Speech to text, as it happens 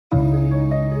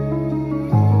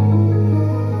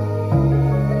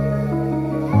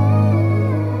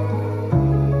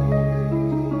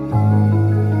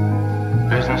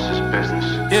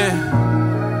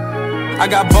I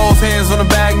got both hands on the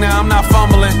bag now, I'm not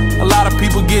fumbling. A lot of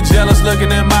people get jealous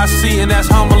looking at my seat, and that's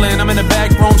humbling. I'm in the back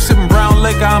room sipping brown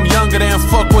liquor, I'm younger than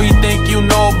fuck what you think you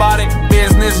know about it.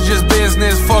 Business is just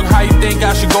business, fuck how you think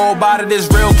I should go about it. It's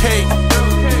real cake.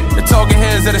 The talking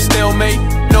heads at a stalemate,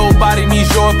 nobody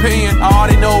needs your opinion. I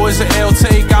already know it's an L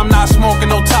take. I'm not smoking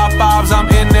no top fives, I'm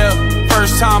in there.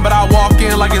 First time, but I walk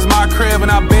in like it's my crib, and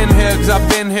I've been here, cause I've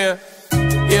been here.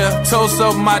 Yeah, toast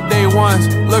up my day ones.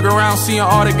 Look around, seeing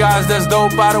all the guys that's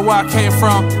dope out of where I came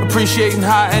from. Appreciating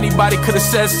how anybody could've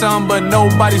said something, but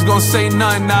nobody's gonna say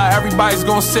nothing. Now everybody's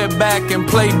gonna sit back and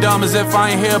play dumb as if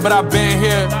I ain't here, but I've been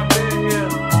here.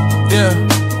 Yeah,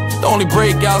 the only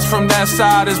breakouts from that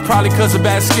side is probably cause of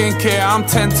bad skincare. I'm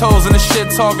 10 toes in the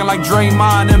shit talking like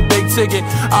Draymond and Big Ticket.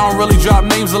 I don't really drop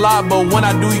names a lot, but when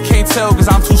I do you can't tell cause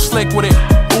I'm too slick with it.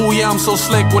 Ooh yeah, I'm so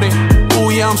slick with it. Ooh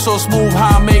yeah, I'm so smooth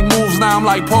how I make moves. Now I'm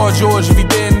like Paul George. If you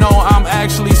didn't know, I'm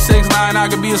actually 6'9". I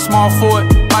could be a small forward,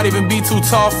 might even be too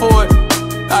tall for it.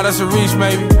 Nah, that's a reach,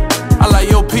 baby. I like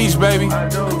your peach, baby.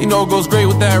 You know it goes great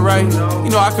with that, right? You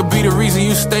know I could be the reason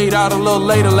you stayed out a little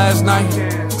later last night.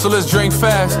 So let's drink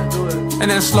fast and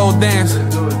then slow dance.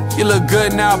 You look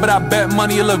good now, but I bet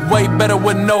money you look way better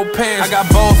with no pants. I got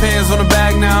both hands on the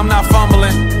bag now, I'm not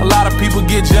fumbling. A lot of people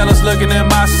get jealous looking at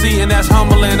my seat, and that's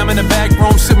humbling. I'm in the back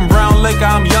room sipping brown liquor,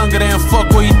 I'm younger than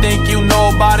fuck what you think you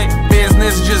know about it.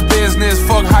 Business is just business,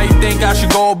 fuck how you think I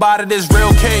should go about it. It's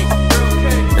real cake.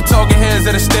 The talking heads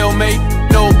at a stalemate,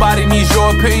 nobody needs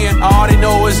your opinion. I already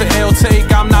know it's an L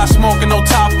take. I'm not smoking no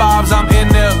top fives, I'm in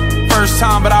there. First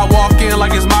time, but I walk in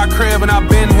like it's my crib, and I've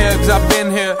been here, cause I've been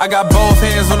here. I got both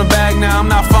hands on the bag now, I'm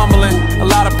not fumbling. A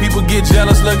lot of people get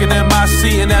jealous looking at my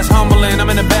seat, and that's humbling. I'm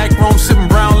in the back room sipping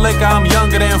brown liquor, I'm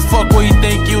younger than fuck what you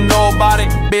think you know about it.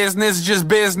 Business is just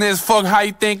business, fuck how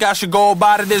you think I should go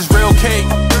about it. It's real cake.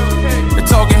 The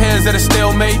talking heads at a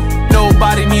stalemate,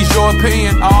 nobody needs your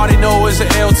opinion. I already know it's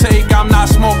an L take. I'm not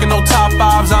smoking no top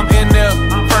fives, I'm in there.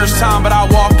 First time, but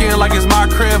I walk in like it's my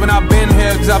crib, and I've been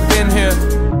here, cause I've been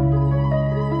here.